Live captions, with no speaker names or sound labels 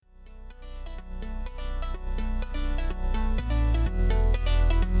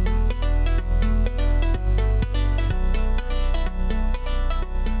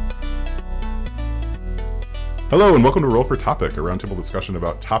Hello and welcome to Roll for Topic, a roundtable discussion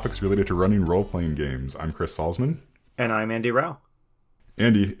about topics related to running role-playing games. I'm Chris Salzman. And I'm Andy Rao.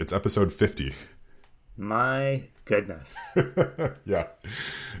 Andy, it's episode 50. My goodness. Yeah.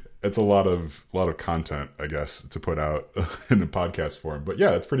 It's a lot of content, I guess, to put out in a podcast form. But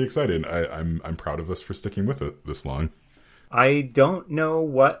yeah, it's pretty exciting. I'm proud of us for sticking with it this long. I don't know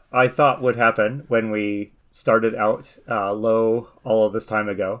what I thought would happen when we started out low all of this time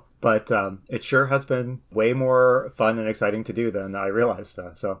ago, but it sure has been way more fun and exciting to do than I realized.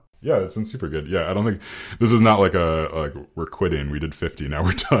 So yeah, it's been super good. Yeah, I don't think this is not like we're quitting. We did 50, now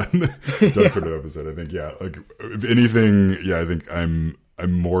we're done. Done sort of episode. I think if anything, I think I'm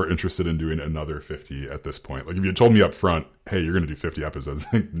more interested in doing another 50 at this point. Like if you had told me up front, hey, you're going to do 50 episodes,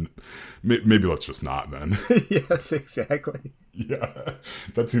 maybe let's just not then. Yes, exactly. Yeah,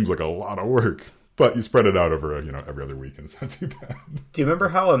 that seems like a lot of work. But you spread it out over, every other week, and it's not too bad. Do you remember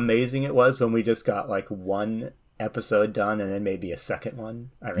how amazing it was when we just got like one episode done and then maybe a second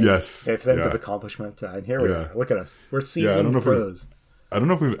one? I mean, yes. A sense of accomplishment. And here we are. Look at us. We're seasoned pros. I don't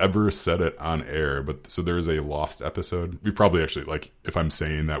know if we've ever said it on air, but so there is a lost episode. We probably actually, if I'm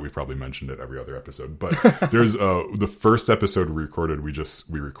saying that, we've probably mentioned it every other episode. But there's the first episode we recorded,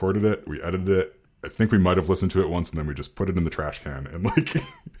 we recorded it, we edited it. I think we might have listened to it once, and then we just put it in the trash can and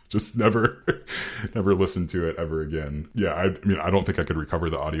just never listened to it ever again. Yeah, I don't think I could recover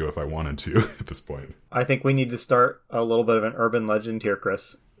the audio if I wanted to at this point. I think we need to start a little bit of an urban legend here,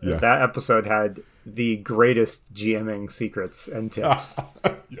 Chris. Yeah. That episode had the greatest GMing secrets and tips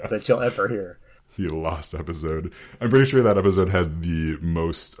yes. that you'll ever hear. The lost episode. I'm pretty sure that episode had the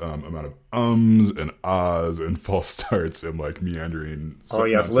most amount of ums and ahs and false starts and meandering. Oh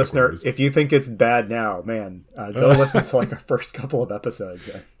yes, listener, if you think it's bad now, man, go listen to our first couple of episodes.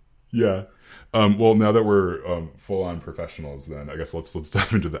 Yeah. Well, now that we're full-on professionals, then I guess let's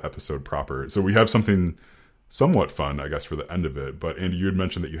dive into the episode proper. So we have something somewhat fun, I guess, for the end of it. But Andy, you had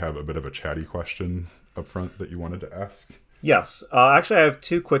mentioned that you have a bit of a chatty question up front that you wanted to ask. Yes. Actually, I have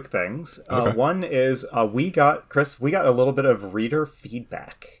two quick things. Okay. One is we got a little bit of reader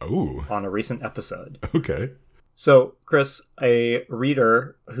feedback on a recent episode. Okay. So, Chris, a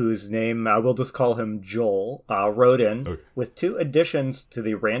reader whose name, I will just call him Joel, wrote in with 2 additions to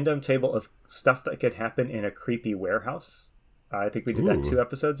the random table of stuff that could happen in a creepy warehouse. I think we did that 2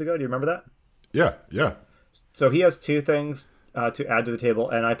 episodes ago. Do you remember that? Yeah. So he has 2 things to add to the table,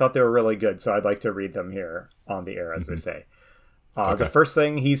 and I thought they were really good, so I'd like to read them here on the air, as they say. The first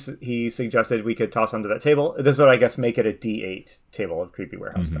thing he suggested we could toss onto that table, this would, I guess, make it a D8 table of creepy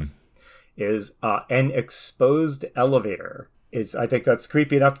warehouse stuff, is an exposed elevator. I think that's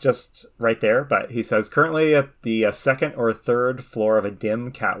creepy enough just right there, but he says, currently at the 2nd or 3rd floor of a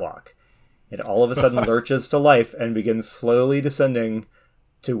dim catwalk. It all of a sudden lurches to life and begins slowly descending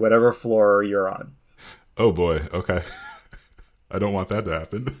to whatever floor you're on. Oh boy, okay. I don't want that to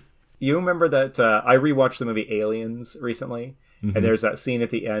happen. You remember that I rewatched the movie Aliens recently, and there's that scene at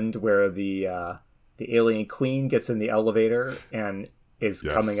the end where the alien queen gets in the elevator and is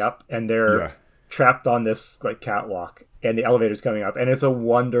coming up, and they're trapped on this catwalk, and the elevator's coming up, and it's a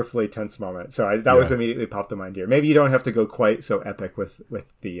wonderfully tense moment. So that was immediately popped in mind here. Maybe you don't have to go quite so epic with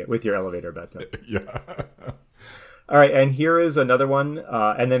your elevator, but yeah. All right, and here is another one,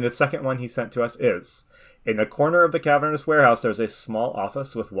 and then the second one he sent to us is: in the corner of the cavernous warehouse, there's a small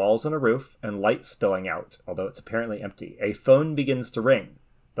office with walls and a roof and light spilling out, although it's apparently empty. A phone begins to ring,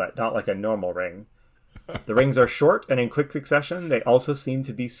 but not like a normal ring. The rings are short, and in quick succession, they also seem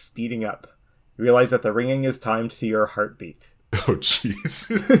to be speeding up. You realize that the ringing is timed to your heartbeat. Oh, jeez.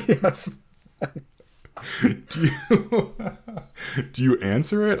 Yes. Do you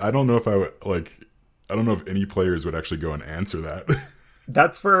answer it? I don't know if I don't know if any players would actually go and answer that.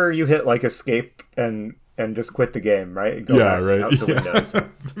 That's where you hit escape and just quit the game, right? Go right. Out the windows.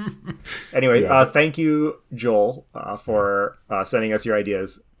 Anyway, thank you, Joel, for sending us your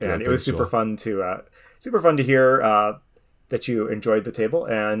ideas, and it was super fun to hear that you enjoyed the table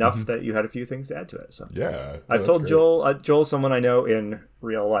and enough that you had a few things to add to it. So I've told Joel, Joel's someone I know in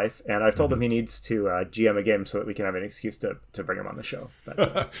real life, and I've told him he needs to GM a game so that we can have an excuse to bring him on the show.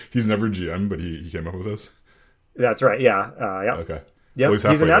 But, he's never GM, but he came up with this. That's right. Yeah. Okay. Yeah, well,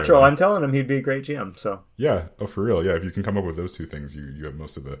 he's a natural. There, I'm telling him he'd be a great GM. So yeah, for real. Yeah, if you can come up with those 2 things, you have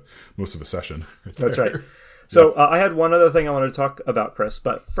most of the session. That's right. So I had one other thing I wanted to talk about, Chris.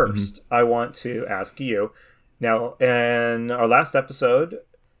 But first, I want to ask you. Now, in our last episode,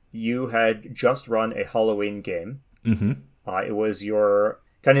 you had just run a Halloween game. It was your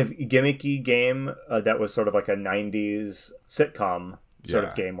kind of gimmicky game that was sort of like a 90s sitcom sort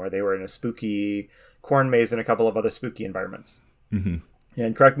of game where they were in a spooky corn maze and a couple of other spooky environments.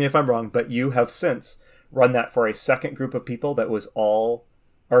 And correct me if I'm wrong, but you have since run that for a second group of people that was all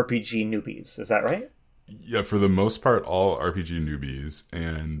RPG newbies. Is that right? Yeah, for the most part, all RPG newbies,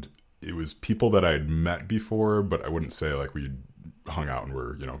 and it was people that I had met before, but I wouldn't say like we hung out and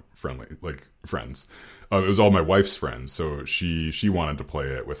were, friendly, like friends. It was all my wife's friends, so she wanted to play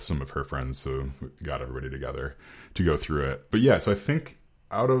it with some of her friends, so we got everybody together to go through it. But yeah, so I think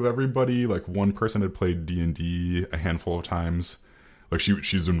out of everybody, like one person had played D&D a handful of times. Like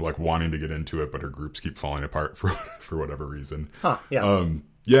she's been like wanting to get into it, but her groups keep falling apart for whatever reason. Huh, yeah.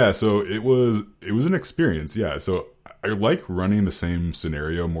 Yeah, so it was an experience. Yeah, so I like running the same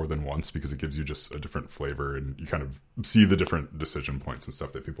scenario more than once because it gives you just a different flavor and you kind of see the different decision points and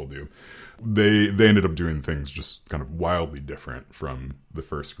stuff that people do. They ended up doing things just kind of wildly different from the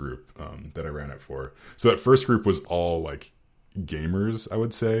first group that I ran it for. So that first group was all like gamers, I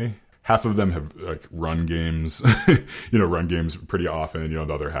would say. Half of them have like run games, run games pretty often. The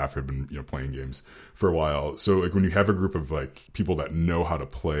other half have been, playing games for a while. So like when you have a group of like people that know how to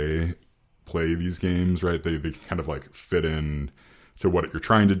play these games, right? They kind of like fit in to what you're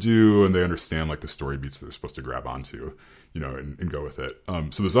trying to do, and they understand like the story beats that they're supposed to grab onto, and go with it.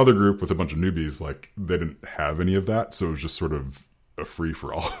 So this other group with a bunch of newbies, like they didn't have any of that. So it was just sort of a free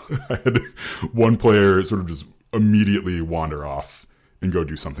for all. I had one player sort of just immediately wander off and go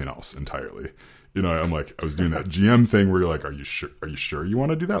do something else entirely. I'm like, I was doing that GM thing where you're like, are you sure you want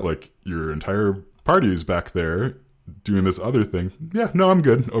to do that? Like your entire party is back there doing this other thing. Yeah, no, I'm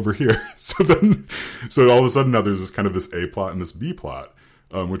good over here. So all of a sudden now there's this kind of this A plot and this B plot,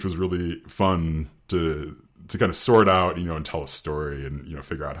 which was really fun to kind of sort out, and tell a story and,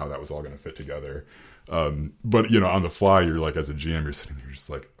 figure out how that was all going to fit together. But, on the fly, you're like, as a GM, you're sitting there just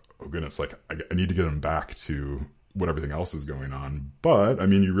like, oh goodness, like I need to get them back to what everything else is going on. But I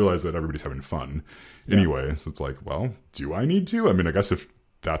mean, you realize that everybody's having fun anyway. So it's like, well, do I need to? I mean, I guess if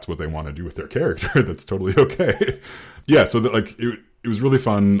that's what they want to do with their character, that's totally okay. Yeah. So that like, it was really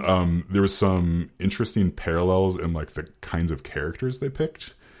fun. There was some interesting parallels in like the kinds of characters they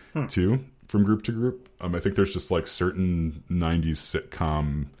picked too, from group to group. I think there's just like certain 90s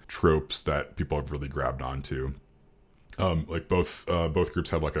sitcom tropes that people have really grabbed onto. Like both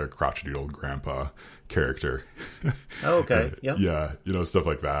groups had like a crotchety old grandpa character. Oh, okay. Yeah. Yeah. Stuff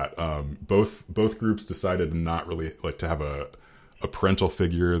like that. Both groups decided not really like to have a parental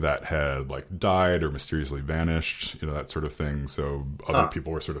figure that had like died or mysteriously vanished, that sort of thing. So other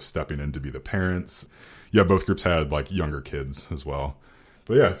people were sort of stepping in to be the parents. Yeah. Both groups had like younger kids as well.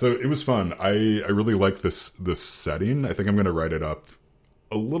 But yeah, so it was fun. I really like this setting. I think I'm going to write it up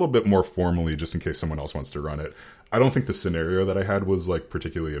a little bit more formally just in case someone else wants to run it. I don't think the scenario that I had was like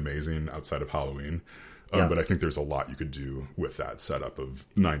particularly amazing outside of Halloween. But I think there's a lot you could do with that setup of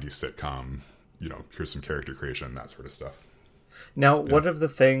 90s sitcom, here's some character creation, that sort of stuff. Now, one of the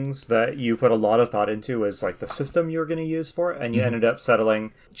things that you put a lot of thought into is like the system you were going to use for it, and you ended up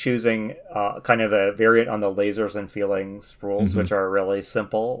choosing kind of a variant on the lasers and feelings rules, which are really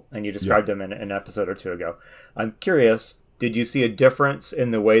simple, and you described them in an episode or two ago. I'm curious, did you see a difference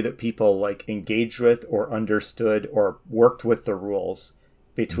in the way that people like engaged with or understood or worked with the rules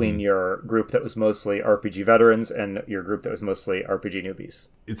between your group that was mostly RPG veterans and your group that was mostly RPG newbies?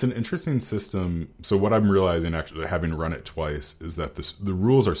 It's an interesting system. So what I'm realizing, actually having run it twice, is that the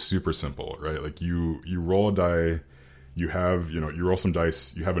rules are super simple, right? Like you roll a die, you have, you roll some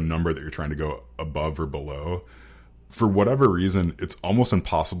dice, you have a number that you're trying to go above or below. For whatever reason, it's almost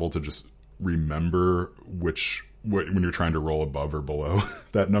impossible to just remember when you're trying to roll above or below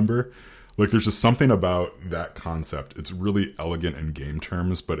that number. Like there's just something about that concept. It's really elegant in game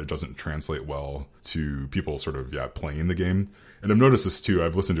terms, but it doesn't translate well to people sort of playing the game. And I've noticed this too.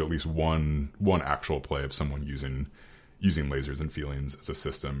 I've listened to at least one actual play of someone using lasers and feelings as a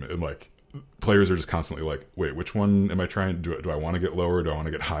system, and like players are just constantly like, wait, which one am I trying? Do I want to get lower? Do I want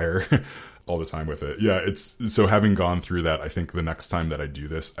to get higher? All the time with it. Yeah, it's so having gone through that, I think the next time that I do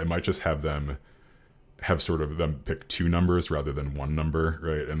this, I might just have them pick two numbers rather than one number,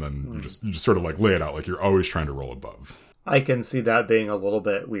 right? And then you just sort of like lay it out like you're always trying to roll above. I can see that being a little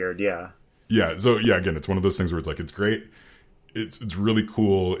bit weird, yeah. Yeah, so yeah, again, it's one of those things where it's like, it's great. It's really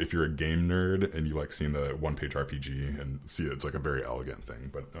cool if you're a game nerd and you like seeing the one-page RPG and see it's like a very elegant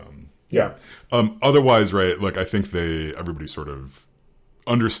thing. But otherwise, right, like I think everybody sort of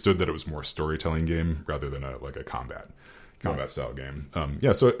understood that it was more a storytelling game rather than a combat style game.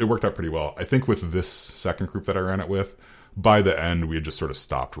 So it worked out pretty well. I think with this second group that I ran it with, by the end we had just sort of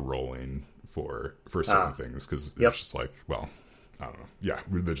stopped rolling for certain things because it was just like, well, I don't know. Yeah,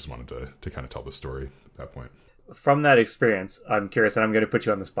 they just wanted to kind of tell the story at that point. From that experience, I'm curious, and I'm going to put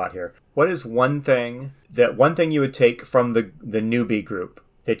you on the spot here. What is one thing you would take from the newbie group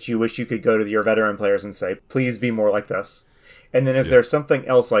that you wish you could go to your veteran players and say, please be more like this? And then is there something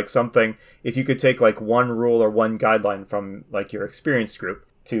else, like something, if you could take like one rule or one guideline from like your experienced group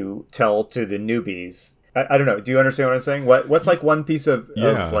to tell to the newbies? I don't know. Do you understand what I'm saying? What's like one piece of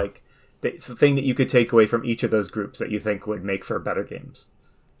like the thing that you could take away from each of those groups that you think would make for better games?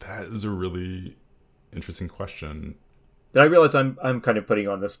 That is a really interesting question. And I realize I'm kind of putting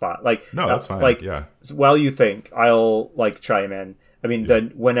you on the spot. Like, no, that's fine. Like, yeah. While you think, I'll like chime in. I mean,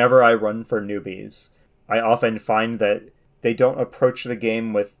 then whenever I run for newbies, I often find that they don't approach the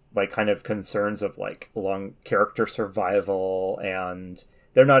game with like kind of concerns of like long character survival, and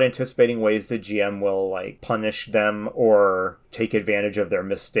they're not anticipating ways the GM will like punish them or take advantage of their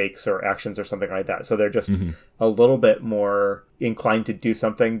mistakes or actions or something like that. So they're just a little bit more inclined to do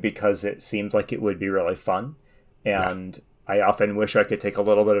something because it seems like it would be really fun. And I often wish I could take a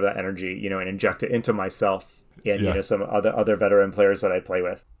little bit of that energy, and inject it into myself and some other veteran players that I play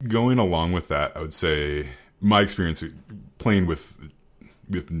with. Going along with that, I would say my experience playing with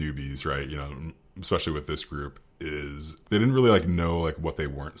newbies, right? Especially with this group, is they didn't really like know like what they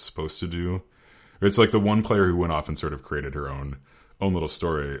weren't supposed to do. It's like the one player who went off and sort of created her own little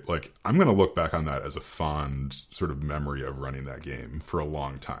story. Like, I'm going to look back on that as a fond sort of memory of running that game for a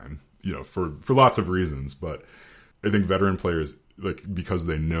long time, for lots of reasons. But I think veteran players, like, because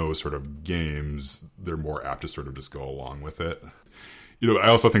they know sort of games, they're more apt to sort of just go along with it. I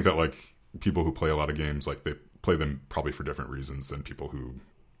also think that like people who play a lot of games, like they play them probably for different reasons than people who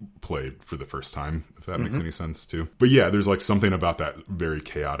play for the first time, if that makes any sense too. But yeah, there's like something about that very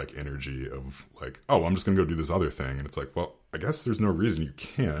chaotic energy of like, oh, I'm just gonna go do this other thing, and it's like, well, I guess there's no reason you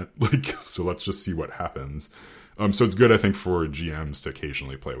can't, like, so let's just see what happens. So it's good, I think, for GMs to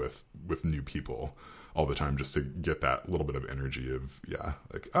occasionally play with new people all the time, just to get that little bit of energy of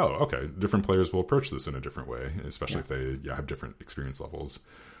like, oh, okay, different players will approach this in a different way, especially if they have different experience levels.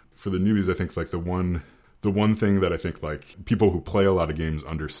 For the newbies, I think like the one thing that I think like people who play a lot of games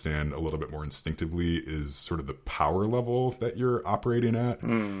understand a little bit more instinctively is sort of the power level that you're operating at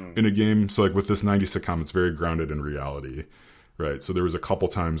in a game. So like with this 90s sitcom, it's very grounded in reality, right? So there was a couple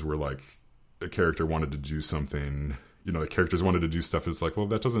times where like a character wanted to do something, the characters wanted to do stuff. It's like, well,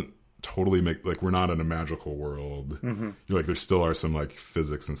 that doesn't totally make, like, we're not in a magical world. Like there still are some like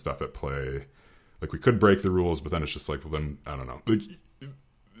physics and stuff at play. Like we could break the rules, but then it's just like, well, then I don't know. Like,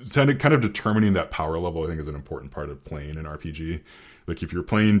 kind of determining that power level, I think, is an important part of playing an RPG. Like if you're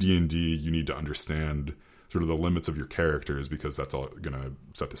playing D&D, you need to understand sort of the limits of your characters, because that's all going to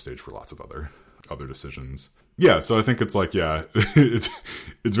set the stage for lots of other decisions. Yeah, so I think it's like, it's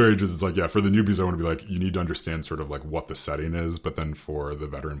very interesting. It's like, for the newbies, I want to be like, you need to understand sort of like what the setting is, but then for the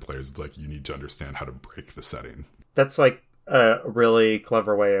veteran players, it's like you need to understand how to break the setting. That's like a really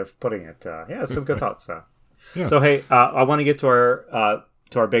clever way of putting it. Some good thoughts. So hey, I want to get to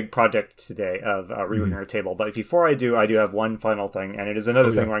our big project today of reworking our table. But before I do have one final thing, and it is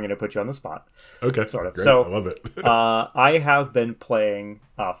another thing where I'm going to put you on the spot. Okay, sort of. Great. So I love it. I have been playing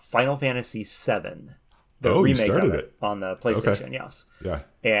Final Fantasy VII, the remake of it on the PlayStation. Okay. Yes. Yeah.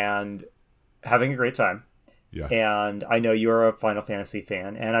 And having a great time. Yeah. And I know you're a Final Fantasy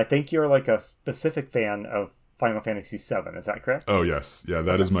fan, and I think you're like a specific fan of Final Fantasy VII. Is that correct? Oh yes, yeah,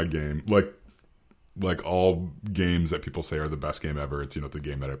 that is my game. Like all games that people say are the best game ever, it's the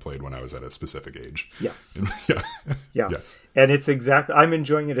game that I played when I was at a specific age. Yes. Yes. And it's exactly, I'm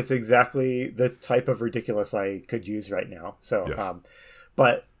enjoying it. It's exactly the type of ridiculous I could use right now. So, yes.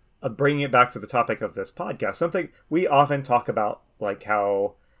 But bringing it back to the topic of this podcast, something we often talk about, like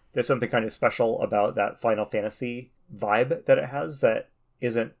how there's something kind of special about that Final Fantasy vibe that it has that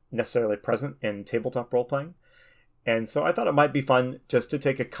isn't necessarily present in tabletop role playing. And so I thought it might be fun just to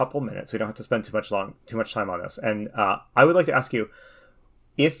take a couple minutes. We don't have to spend too much time on this. And I would like to ask you,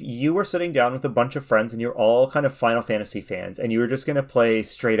 if you were sitting down with a bunch of friends and you're all kind of Final Fantasy fans, and you were just going to play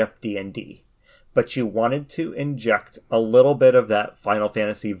straight up D&D, but you wanted to inject a little bit of that Final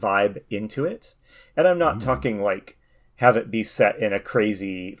Fantasy vibe into it, and I'm not talking like have it be set in a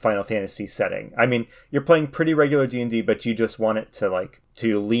crazy Final Fantasy setting. I mean, you're playing pretty regular D&D, but you just want it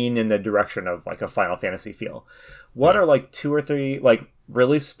to lean in the direction of like a Final Fantasy feel. What are like 2 or 3 like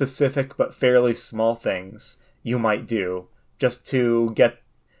really specific but fairly small things you might do just to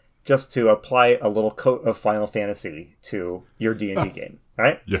apply a little coat of Final Fantasy to your D&D game,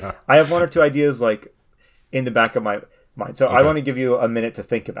 right? Yeah. I have 1 or 2 ideas like in the back of my mind. So I want to give you a minute to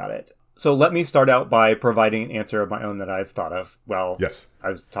think about it. So let me start out by providing an answer of my own that I've thought of while I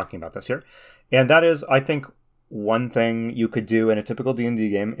was talking about this here. And that is, I think one thing you could do in a typical D&D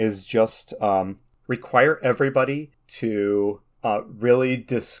game is just require everybody to really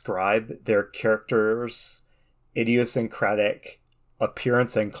describe their character's idiosyncratic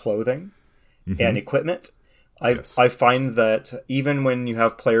appearance and clothing and equipment. Yes. I find that even when you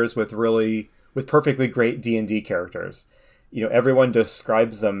have players with perfectly great D&D characters, everyone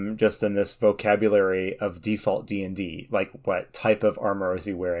describes them just in this vocabulary of default D&D, like what type of armor is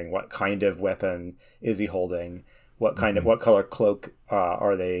he wearing, what kind of weapon is he holding, what color cloak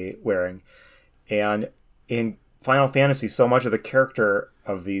are they wearing. And in Final Fantasy, so much of the character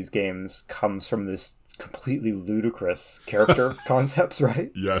of these games comes from this completely ludicrous character concepts,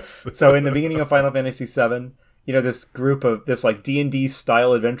 right? Yes. So in the beginning of Final Fantasy VII, this group of this like D&D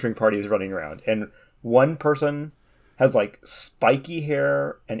style adventuring party is running around, and one person has like spiky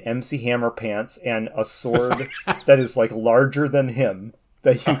hair and MC Hammer pants and a sword that is like larger than him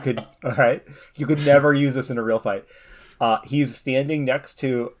that you could never use this in a real fight. He's standing next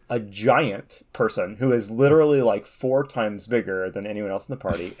to a giant person who is literally like 4 times bigger than anyone else in the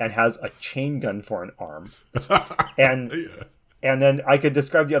party and has a chain gun for an arm. And then I could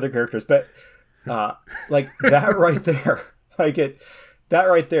describe the other characters, but like that right there, that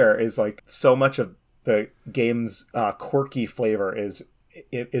right there is like so much of the game's quirky flavor is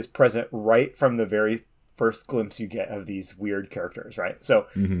present right from the very first glimpse you get of these weird characters, right? So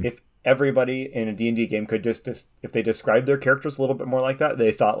if everybody in a D&D game could just if they described their characters a little bit more like that,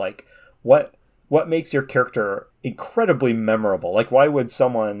 they thought like, what makes your character incredibly memorable? Like, why would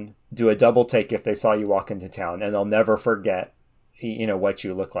someone do a double take if they saw you walk into town and they'll never forget, what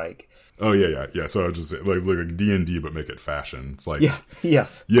you look like? Oh yeah. So I would just say, like D&D, but make it fashion. It's like,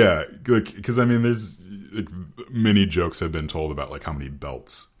 yes, like, because I mean, there's like, many jokes have been told about like how many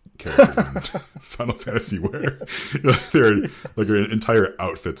belts characters in Final Fantasy wear. There are like entire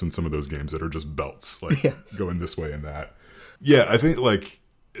outfits in some of those games that are just belts, like going this way and that. Yeah, I think like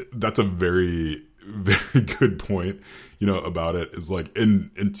that's a very, very good point. About it is like,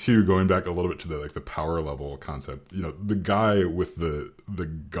 and two, going back a little bit to the like the power level concept. The guy with the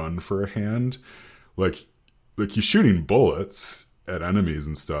gun for a hand, like he's shooting bullets at enemies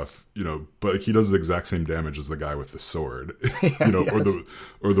and stuff, but he does the exact same damage as the guy with the sword,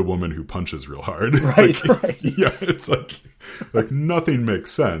 or the woman who punches real hard. Right. Yeah, it's like nothing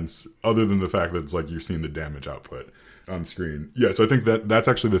makes sense other than the fact that it's like you're seeing the damage output on screen. Yeah, so I think that's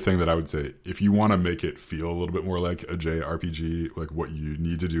actually the thing that I would say, if you want to make it feel a little bit more like a JRPG, like what you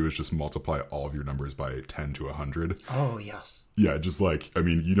need to do is just multiply all of your numbers by 10 to 100. Oh, yes. Yeah, just like, I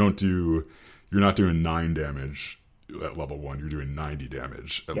mean, you're not doing 9 damage at level 1, you're doing 90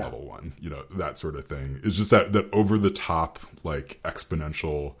 damage at level 1, that sort of thing. It's just that over the top, like,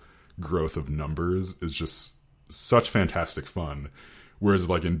 exponential growth of numbers is just such fantastic fun. Whereas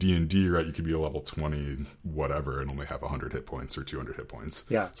like in D&D, right, you could be a level 20 whatever and only have 100 hit points or 200 hit points.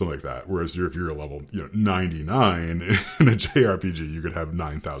 Yeah. Something like that. Whereas if you're a level 99 in a JRPG, you could have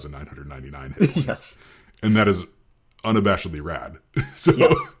 9,999 hit points. Yes. And that is unabashedly rad. So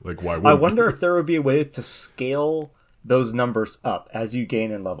like, why would I wonder if there would be a way to scale those numbers up as you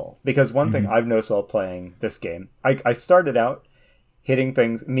gain in level. Because one thing I've noticed while playing this game, I started out hitting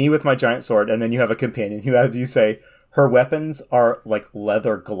things, me with my giant sword, and then you have a companion who has you say, her weapons are like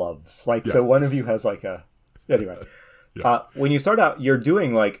leather gloves. Like, so one of you has like a... Anyway. When you start out, you're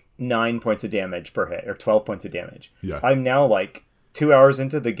doing like 9 points of damage per hit or 12 points of damage. Yeah. I'm now like 2 hours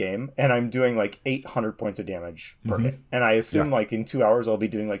into the game and I'm doing like 800 points of damage per hit. And I assume like in 2 hours, I'll be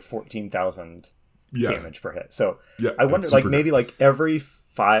doing like 14,000 damage per hit. So I wonder like maybe good. Like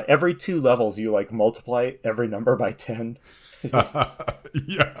every 2 levels, you like multiply every number by 10.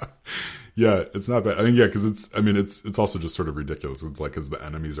 Yeah, it's not bad. I mean, because it's also just sort of ridiculous. It's like, because the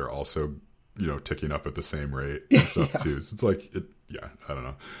enemies are also, ticking up at the same rate and stuff too. So it's like, I don't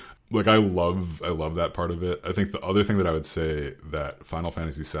know. Like, I love that part of it. I think the other thing that I would say that Final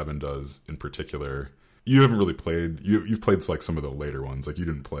Fantasy VII does in particular, you haven't really played, you've played like some of the later ones. Like, you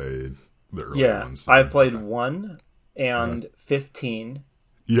didn't play the earlier ones. I've played 1 and 15.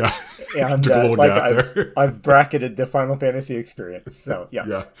 Yeah. And I've bracketed the Final Fantasy experience. So,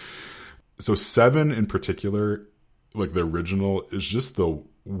 yeah. So 7 in particular, like the original, is just the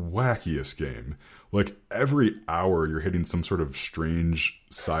wackiest game. Like, every hour you're hitting some sort of strange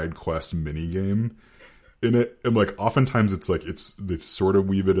side quest mini game in it, and like oftentimes it's like they sort of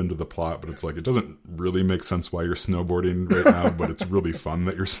weave it into the plot, but it's like it doesn't really make sense why you're snowboarding right now, but it's really fun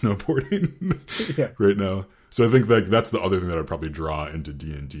that you're snowboarding right now. So I think like that's the other thing that I'd probably draw into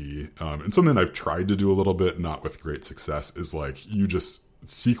D&D, and something I've tried to do a little bit, not with great success, is like you just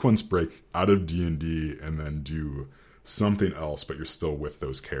sequence break out of D&D and then do something else, but you're still with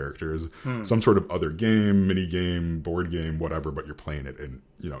those characters. Some sort of other game, mini game, board game, whatever, but you're playing it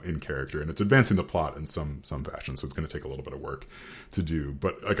in character, and it's advancing the plot in some fashion. So it's going to take a little bit of work to do.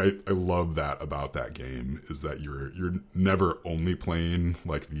 But like I love that about that game is that you're never only playing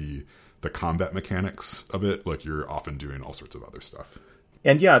like the combat mechanics of it. Like you're often doing all sorts of other stuff.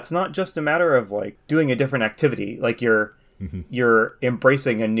 And yeah, it's not just a matter of like doing a different activity. Like you're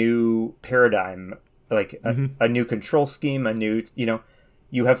embracing a new paradigm, like a new control scheme, a new,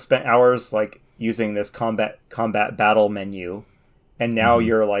 you have spent hours like using this combat battle menu, and now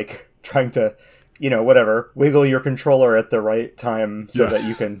you're like trying to, wiggle your controller at the right time so that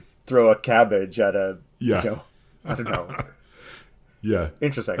you can throw a cabbage at a, I don't know. Yeah.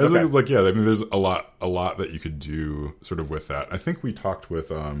 Interesting. I think it's like, I mean, there's a lot that you could do sort of with that. I think we talked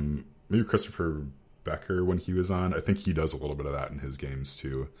with maybe Christopher Becker when he was on. I think he does a little bit of that in his games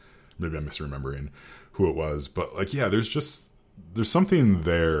too. Maybe I'm misremembering who it was. But like, there's something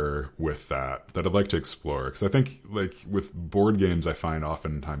there with that I'd like to explore. Because I think like with board games, I find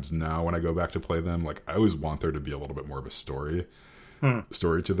oftentimes now when I go back to play them, like I always want there to be a little bit more of a story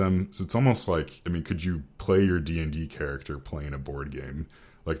to them. So it's almost like, I mean, could you play your D&D character playing a board game?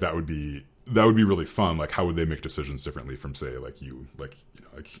 Like that would be really fun. Like how would they make decisions differently from say like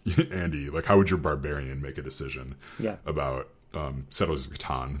Andy, like how would your barbarian make a decision about Settlers of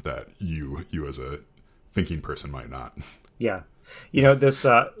Catan that you as a thinking person might not? Yeah. This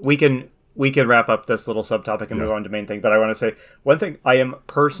we can wrap up this little subtopic and move on to main thing, but I want to say one thing I am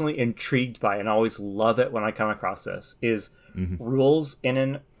personally intrigued by and always love it when I come across this is rules in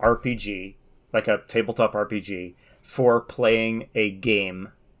an RPG, like a tabletop RPG, for playing a game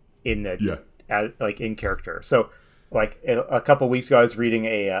in the in character. So like a couple weeks ago I was reading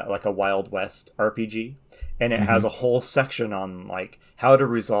a Wild West RPG, and it has a whole section on like how to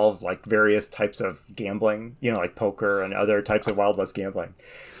resolve like various types of gambling, like poker and other types of Wild West gambling.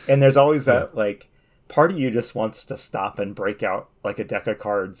 And there's always that like part of you just wants to stop and break out like a deck of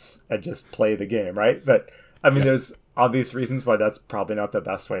cards and just play the game, right? But I mean, there's obvious reasons why that's probably not the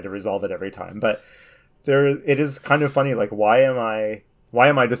best way to resolve it every time. But it is kind of funny. Like, why am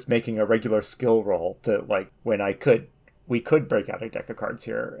I just making a regular skill roll to like when we could break out a deck of cards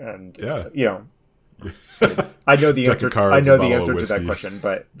here and I know the answer. I know the answer to that question,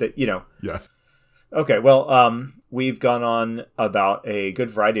 but Okay, well, we've gone on about a good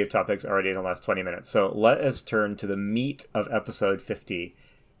variety of topics already in the last 20 minutes. So let us turn to the meat of episode 50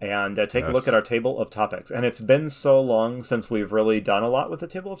 and take a look at our table of topics. And it's been so long since we've really done a lot with the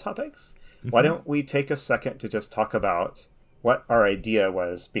table of topics. Why don't we take a second to just talk about what our idea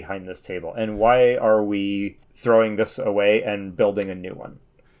was behind this table and why are we throwing this away and building a new one?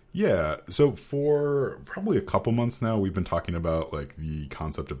 Yeah, so for probably a couple months now, we've been talking about like the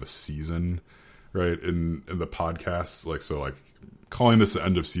concept of a season, right? In the podcast, like calling this the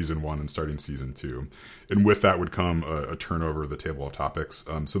end of season 1 and starting season 2. And with that would come a turnover of the table of topics.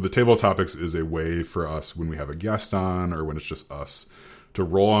 So the table of topics is a way for us when we have a guest on or when it's just us to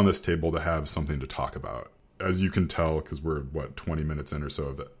roll on this table to have something to talk about. As you can tell, because we're 20 minutes in or so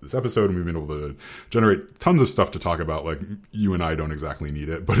of this episode, and we've been able to generate tons of stuff to talk about. Like you and I don't exactly need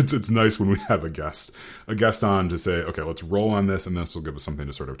it, but it's nice when we have a guest on to say, okay, let's roll on this, and this will give us something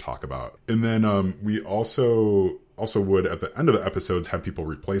to sort of talk about. And then we also would at the end of the episodes have people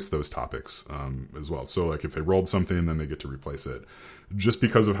replace those topics as well. So like if they rolled something, then they get to replace it. Just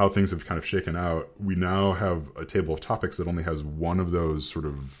because of how things have kind of shaken out, we now have a table of topics that only has one of those sort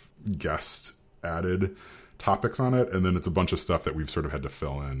of guest added topics on it, and then it's a bunch of stuff that we've sort of had to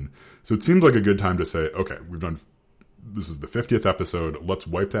fill in. So it seems like a good time to say, okay, this is the 50th episode, let's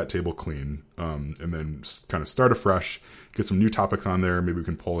wipe that table clean, and then kind of start afresh, get some new topics on there, maybe we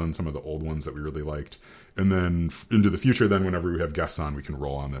can pull in some of the old ones that we really liked, and then into the future, then whenever we have guests on, we can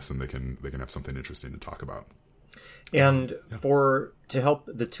roll on this and they can have something interesting to talk about. And to help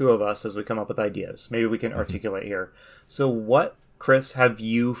the two of us as we come up with ideas, maybe we can articulate here. So what, Chris, have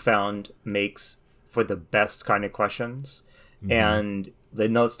you found makes for the best kind of questions? And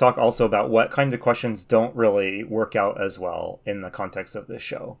then let's talk also about what kind of questions don't really work out as well in the context of this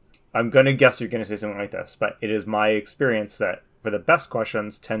show. I'm going to guess you're going to say something like this, but it is my experience that for the best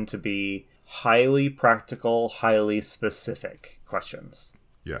questions tend to be highly practical, highly specific questions.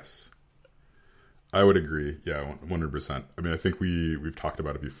 Yes. I would agree. Yeah, 100%. I mean, I think we've talked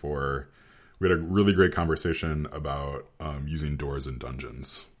about it before. We had a really great conversation about using doors in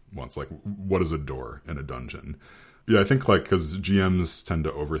dungeons once. Like, what is a door in a dungeon? Yeah, I think like because GMs tend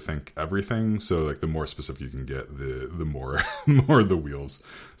to overthink everything, so like the more specific you can get, the more the wheels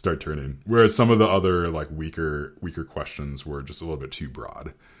start turning. Whereas some of the other like weaker questions were just a little bit too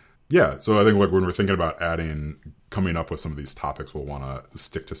broad. Yeah, so I think like when we're thinking about coming up with some of these topics, we'll want to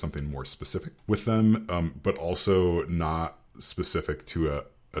stick to something more specific with them, but also not specific to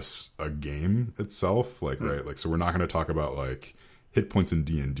a game itself. Like, right, like, so we're not going to talk about like hit points in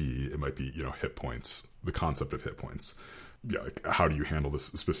D&D. It might be, hit points, the concept of hit points. Yeah, like how do you handle this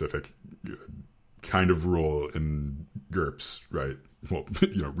specific kind of rule in GURPS, right? Well,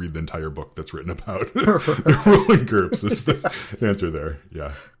 read the entire book that's written about the rule in GURPS is the answer there.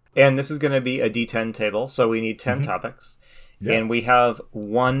 Yeah. And this is going to be a D10 table, so we need 10 topics. Yeah. And we have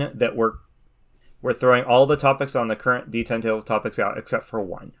one that we're throwing all the topics on the current D10 table topics out except for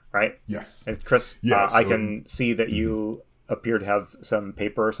one, right? Yes. And Chris, I can see that you appear to have some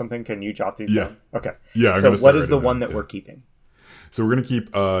paper or something. Can you jot these down? Okay. Yeah. So what is the one that we're keeping? So we're going to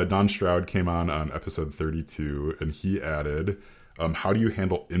keep Don Stroud came on episode 32, and he added, how do you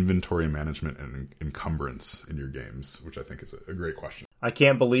handle inventory management and encumbrance in your games? Which I think is a great question. I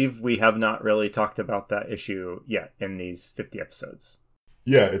can't believe we have not really talked about that issue yet in these 50 episodes.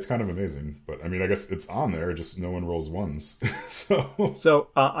 Yeah, it's kind of amazing. But I mean, I guess it's on there, just no one rolls ones. So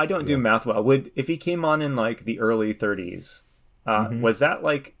I don't do math well. If he came on in like the early 30s, was that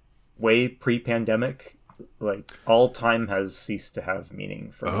like way pre-pandemic? Like all time has ceased to have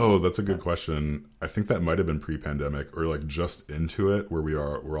meaning for me. Oh, that's a good question. I think that might have been pre-pandemic or like just into it where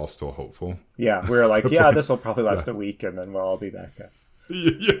we're all still hopeful. Yeah, we're like, yeah, this will probably last a week and then we'll all be back.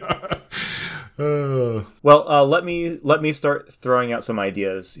 Yeah. Well, let me start throwing out some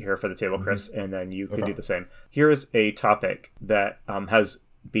ideas here for the table, Chris, and then you can do the same. Here's a topic that has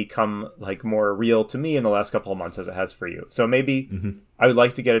become like more real to me in the last couple of months as it has for you. So maybe I would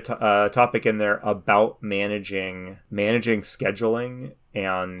like to get a topic in there about managing scheduling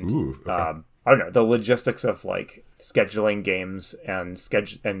and I don't know, the logistics of like scheduling games and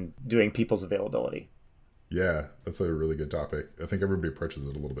doing people's availability. Yeah, that's a really good topic. I think everybody approaches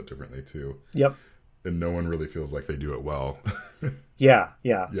it a little bit differently too. Yep. And no one really feels like they do it well. Yeah.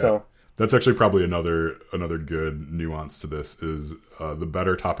 So that's actually probably another good nuance to this is the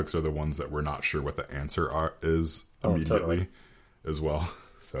better topics are the ones that we're not sure what the answer is immediately as well.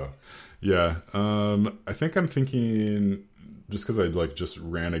 So yeah, I think I'm thinking just because I like just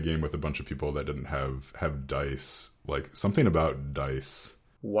ran a game with a bunch of people that didn't have dice, like something about dice.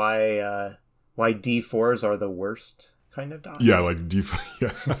 Why D4s are the worst kind of die? Yeah, like D4.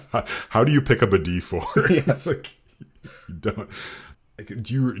 Yeah. How do you pick up a D4? Yes. Like you don't.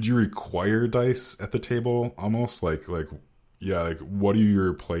 Do you require dice at the table almost like what do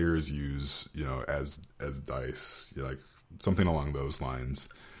your players use as dice, like something along those lines?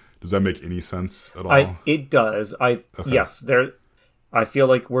 Does that make any sense at all? It does. Yes, I feel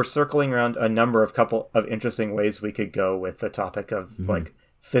like we're circling around a number of couple of interesting ways we could go with the topic of like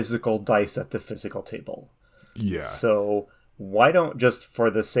physical dice at the physical table. Yeah. So why don't, just for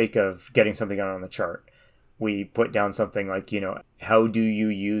the sake of getting something out on the chart, we put down something like, how do you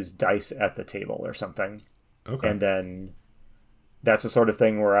use dice at the table or something? Okay. And then that's the sort of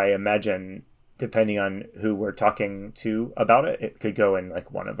thing where I imagine, depending on who we're talking to about it, it could go in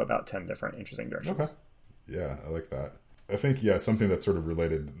like one of about 10 different interesting directions. Okay. Yeah, I like that. I think, something that's sort of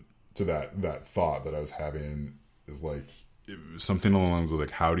related to that thought that I was having is like something along the lines of like,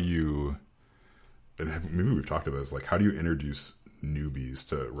 how do you, and maybe we've talked about this, like how do you introduce newbies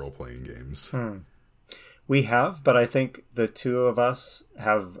to role-playing games? We have, but I think the two of us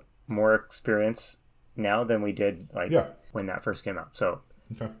have more experience now than we did when that first came out. So,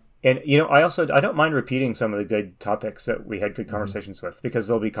 okay. And I don't mind repeating some of the good topics that we had good conversations with, because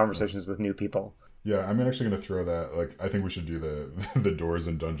there'll be conversations with new people. Yeah, I'm actually going to throw that. Like, I think we should do the doors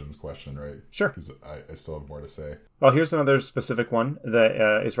and dungeons question, right? Sure. Because I still have more to say. Well, here's another specific one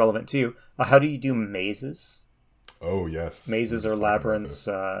that is relevant to you. How do you do mazes? Oh, yes. Mazes or labyrinths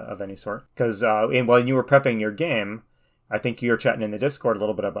of any sort. Because when you were prepping your game, I think you were chatting in the Discord a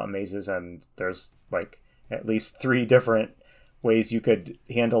little bit about mazes, and there's like at least 3 different ways you could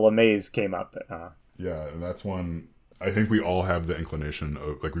handle a maze came up. Yeah, and that's one. I think we all have the inclination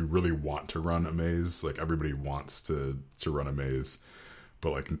of like we really want to run a maze. Like everybody wants to run a maze,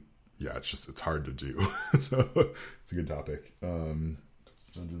 but like it's hard to do. So it's a good topic.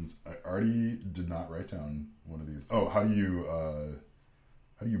 Dungeons. I already did not write down one of these. Oh, how do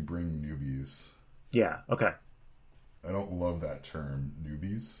you bring newbies? Yeah. Okay. I don't love that term,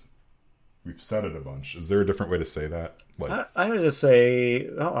 newbies. We've said it a bunch. Is there a different way to say that? Like, I would just say,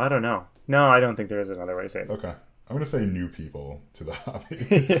 I don't know. No, I don't think there is another way to say it. Okay. I'm going to say new people to the hobby.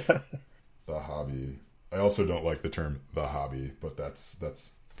 Yeah. The hobby. I also don't like the term the hobby, but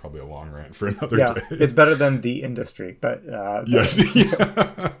that's probably a long rant for another day. It's better than the industry, but yes.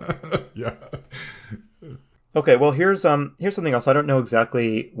 Yeah. Okay, well here's something else. I don't know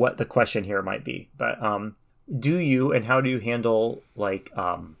exactly what the question here might be, but do you and how do you handle like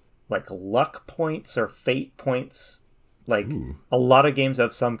luck points or fate points? Like Ooh, a lot of games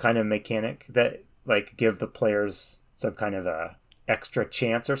have some kind of mechanic that like give the players some kind of a extra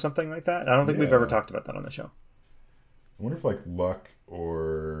chance or something like that. I don't think we've ever yeah. talked about that on the show. I wonder if like luck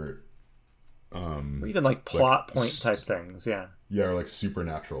or Or even like like plot point type things. Yeah. yeah, or like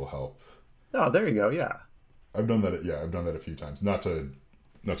supernatural help. Oh, there you go. Yeah. I've done that. Yeah, I've done that a few times. Not to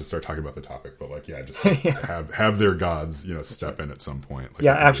start talking about the topic, but like yeah, just like Yeah. have their gods That's step right. in at some point. Like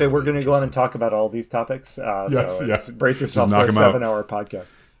Yeah, that can be actually, we're really going to go on and interesting. talk about all these topics. Yes, So yeah. brace Just yourself for knock a them out. 7-hour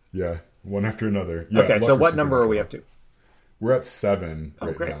podcast. Yeah, one after another. Yeah, Okay, so luck or what number are we supernatural. up to? We're at 7 Oh,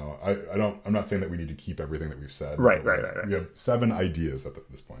 right great. now. I don't. I'm not saying that we need to keep everything that we've said. Right, but right, like, right, right. we have 7 ideas at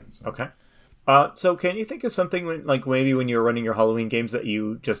this point. So. Okay. So can you think of something like maybe when you were running your Halloween games that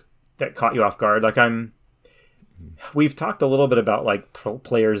you just that caught you off guard? We've talked a little bit about like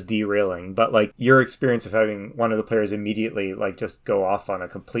players derailing, but like your experience of having one of the players immediately like just go off on a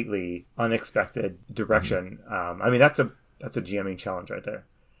completely unexpected direction. I mean that's a GMing challenge right there.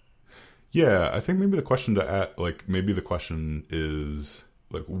 Yeah, I think maybe the question to add, like maybe the question is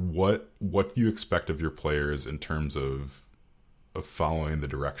like what do you expect of your players in terms of following the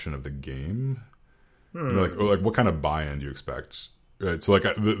direction of the game? You know, like or like what kind of buy-in do you expect? Right. So like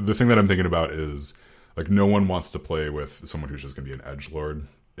the thing that I'm thinking about is like no one wants to play with someone who's just going to be an edgelord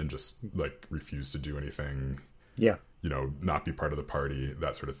and just like refuse to do anything, Yeah. not be part of the party,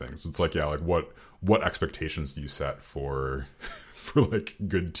 that sort of thing. So it's like yeah, like what expectations do you set for for like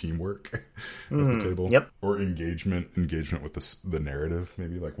good teamwork at the table? Yep. Or engagement with the narrative,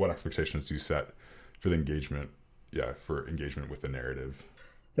 maybe like what expectations do you set for the engagement? Yeah, for engagement with the narrative.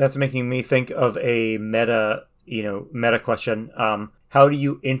 That's making me think of a meta question. How do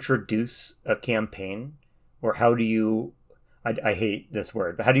you introduce a campaign, or how do you? I hate this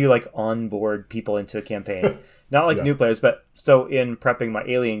word, but how do you like onboard people into a campaign? Not like Yeah. new players, but so in prepping my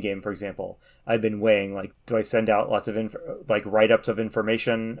Alien game, for example, I've been weighing like, do I send out lots of like write ups of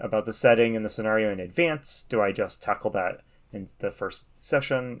information about the setting and the scenario in advance? Do I just tackle that in the first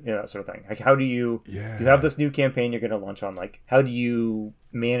session? That sort of thing. Like, how do you have Yeah. this new campaign you're going to launch on? Like, how do you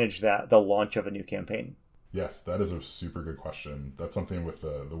manage the launch of a new campaign? Yes, that is a super good question. That's something with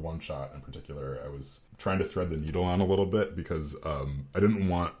the one shot in particular. I was trying to thread the needle on a little bit because I didn't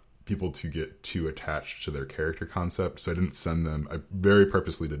want people to get too attached to their character concept. So I didn't send them. I very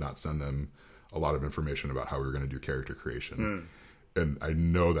purposely did not send them a lot of information about how we were going to do character creation. And I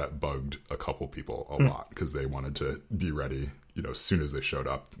know that bugged a couple people a lot because they wanted to be ready, as soon as they showed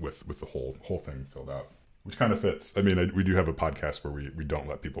up with the whole thing filled out. Which kind of fits. I mean, we do have a podcast where we don't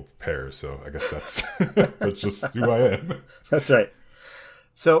let people prepare, so I guess that's that's just who I am. That's right.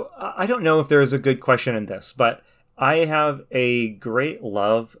 So I don't know if there is a good question in this, but I have a great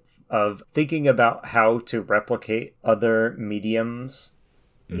love of thinking about how to replicate other mediums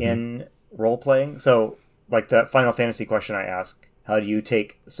in role playing. So, like that Final Fantasy question I ask, how do you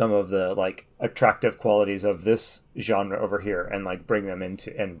take some of the like attractive qualities of this genre over here and like bring them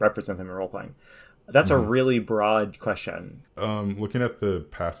into and represent them in role playing? That's a really broad question. Looking at the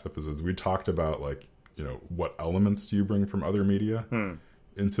past episodes, we talked about like what elements do you bring from other media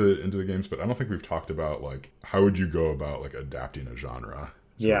into the games, but I don't think we've talked about like how would you go about like adapting a genre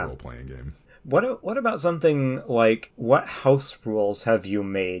to Yeah. a role playing game. What about something like what house rules have you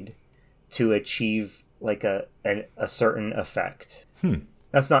made to achieve like a certain effect?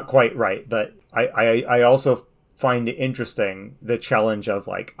 That's not quite right, but I also find it interesting the challenge of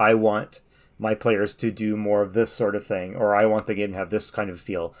like I want my players to do more of this sort of thing, or I want the game to have this kind of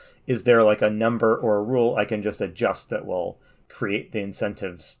feel. Is there like a number or a rule I can just adjust that will create the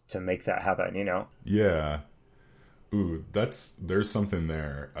incentives to make that happen, Yeah. Ooh, there's something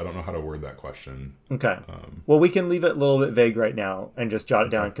there. I don't know how to word that question. Okay. Well, we can leave it a little bit vague right now and just jot it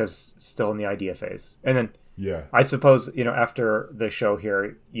down because still in the idea phase. And then Yeah. I suppose, after the show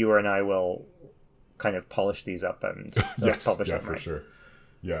here, you and I will kind of polish these up and Yes. publish Yeah, them, for right? sure.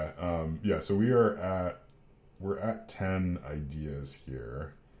 Yeah. So we're at 10 ideas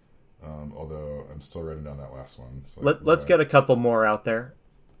here. Although I'm still writing down that last one. So Let's get a couple more out there.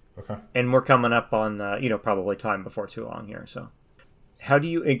 Okay. And we're coming up on, probably time before too long here. So how do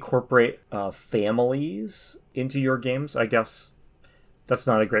you incorporate families into your games? I guess that's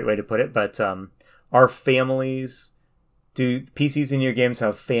not a great way to put it, but are families, do PCs in your games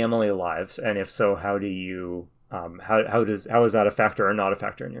have family lives? And if so, how do you, how is that a factor or not a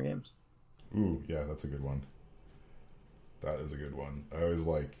factor in your games? Ooh, yeah, that's a good one. That is a good one. I always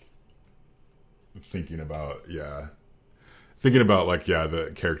like thinking about, yeah. thinking about like, yeah,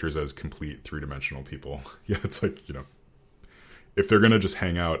 the characters as complete three-dimensional people. Yeah, it's like, if they're going to just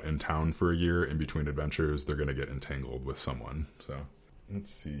hang out in town for a year in between adventures, they're going to get entangled with someone. So let's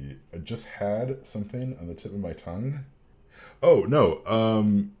see. I just had something on the tip of my tongue. Oh, no.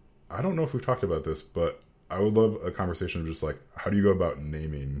 I don't know if we've talked about this, but I would love a conversation of just like, how do you go about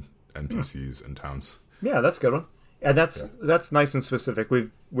naming NPCs and towns? Yeah, that's a good one. And that's nice and specific.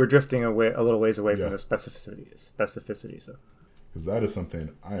 We're drifting away a little ways away from the specificity. So, because that is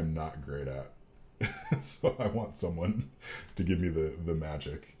something I am not great at. So I want someone to give me the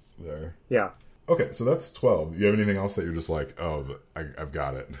magic there. Yeah. Okay, so that's 12. You have anything else that you're just like, oh, I've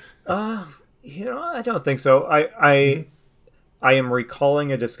got it? I don't think so. I am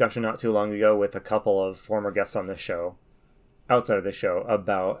recalling a discussion not too long ago with a couple of former guests on this show, outside of the show,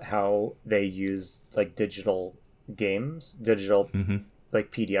 about how they use like digital games,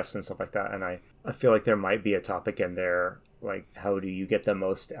 like PDFs and stuff like that. And I feel like there might be a topic in there, like how do you get the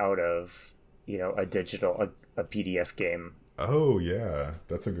most out of a PDF game. Oh yeah,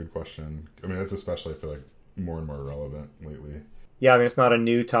 that's a good question. I mean, that's especially, I feel like, more and more relevant lately. Yeah, I mean, it's not a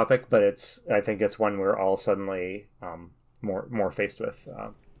new topic, but I think it's one we're all suddenly more faced with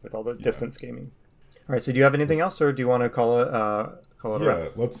all the distance gaming. All right, so do you have anything else, or do you want to call it a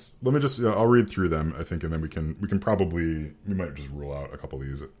wrap? Let me just I'll read through them, I think, and then we might just rule out a couple of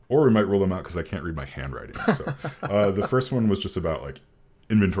these, or we might rule them out because I can't read my handwriting. So the first one was just about like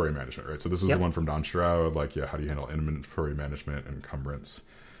inventory management, right? So this is the one from Don Stroud, like, how do you handle inventory management and encumbrance?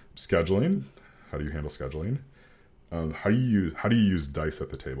 Scheduling, how do you handle scheduling? How do you use dice at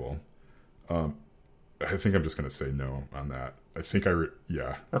the table? I think I'm just going to say no on that. I think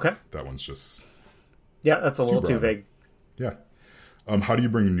okay, that one's just that's a little too vague. Yeah. How do you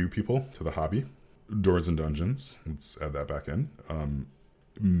bring new people to the hobby? Doors and dungeons, let's add that back in.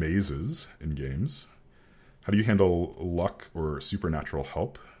 Mazes in games. How do you handle luck or supernatural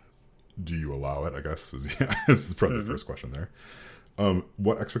help? Do you allow it, I guess, is probably the first question there.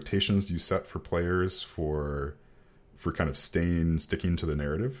 What expectations do you set for players for kind of sticking to the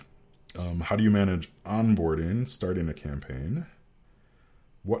narrative? How do you manage onboarding, starting a campaign?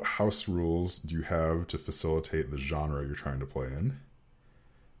 What house rules do you have to facilitate the genre you're trying to play in?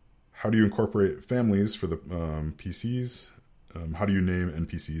 How do you incorporate families for the PCs? How do you name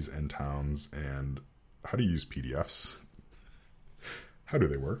NPCs and towns? And how do you use PDFs? How do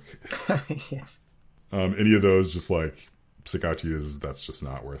they work? Yes. Any of those just like stick out to you as that's just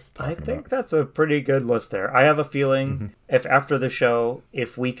not worth talking about? I think that's a pretty good list there. I have a feeling if after the show,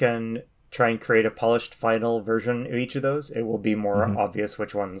 if we can try and create a polished final version of each of those, it will be more obvious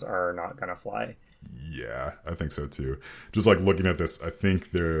which ones are not going to fly. Yeah, I think so too. Just like looking at this, I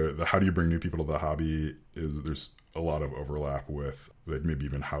think the how do you bring new people to the hobby there's a lot of overlap with like maybe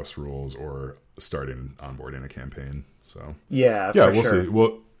even house rules or starting onboarding a campaign. So we'll see.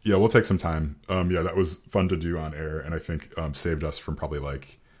 We'll take some time. That was fun to do on air, and I think saved us from probably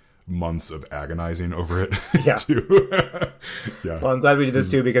like months of agonizing over it. Too. Yeah. Well, I'm glad we did this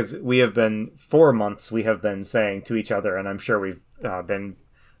too, because for months we have been saying to each other, and I'm sure we've been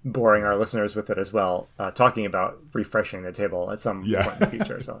boring our listeners with it as well, talking about refreshing the table at some point in the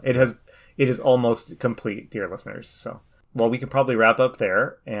future. So it is almost complete, dear listeners. So, well, we can probably wrap up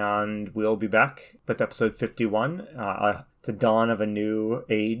there, and we'll be back with episode 51 to dawn of a new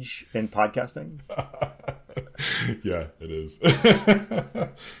age in podcasting. Yeah, it is.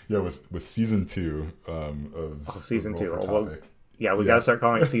 with season 2 of season 2. We got to start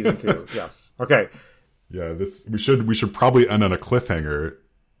calling it season 2. Yes. Okay. Yeah, we should probably end on a cliffhanger.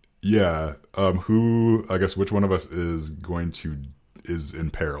 Yeah. Which one of us is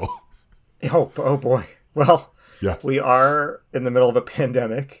in peril? Oh boy. Well, yeah. We are in the middle of a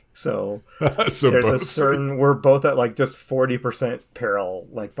pandemic, so, there's we're both at like just 40% peril,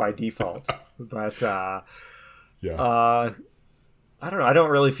 like by default. But I don't know. I don't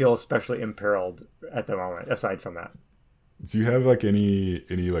really feel especially imperiled at the moment, aside from that. Do you have like any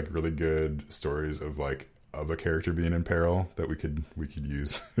like really good stories of like of a character being in peril that we could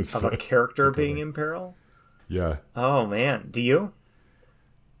use? Of a character being in peril? Yeah. Oh man, do you?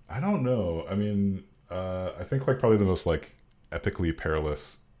 I don't know. I mean, I think like probably the most like epically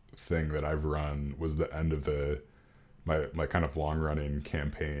perilous thing that I've run was the end of my kind of long running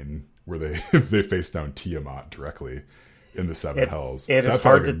campaign where they faced down Tiamat directly in the Seven Hells. It is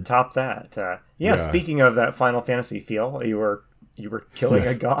hard to top that. Speaking of that Final Fantasy feel, you were killing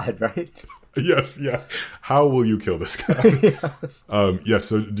a god, right? Yes, yeah. How will you kill this guy? Yes.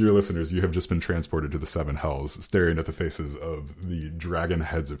 So, dear listeners, you have just been transported to the Seven Hells, staring at the faces of the dragon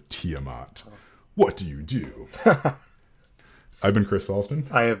heads of Tiamat. What do you do? I've been Chris Salzman.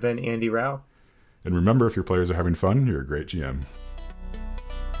 I have been Andy Rao. And remember, if your players are having fun, you're a great GM.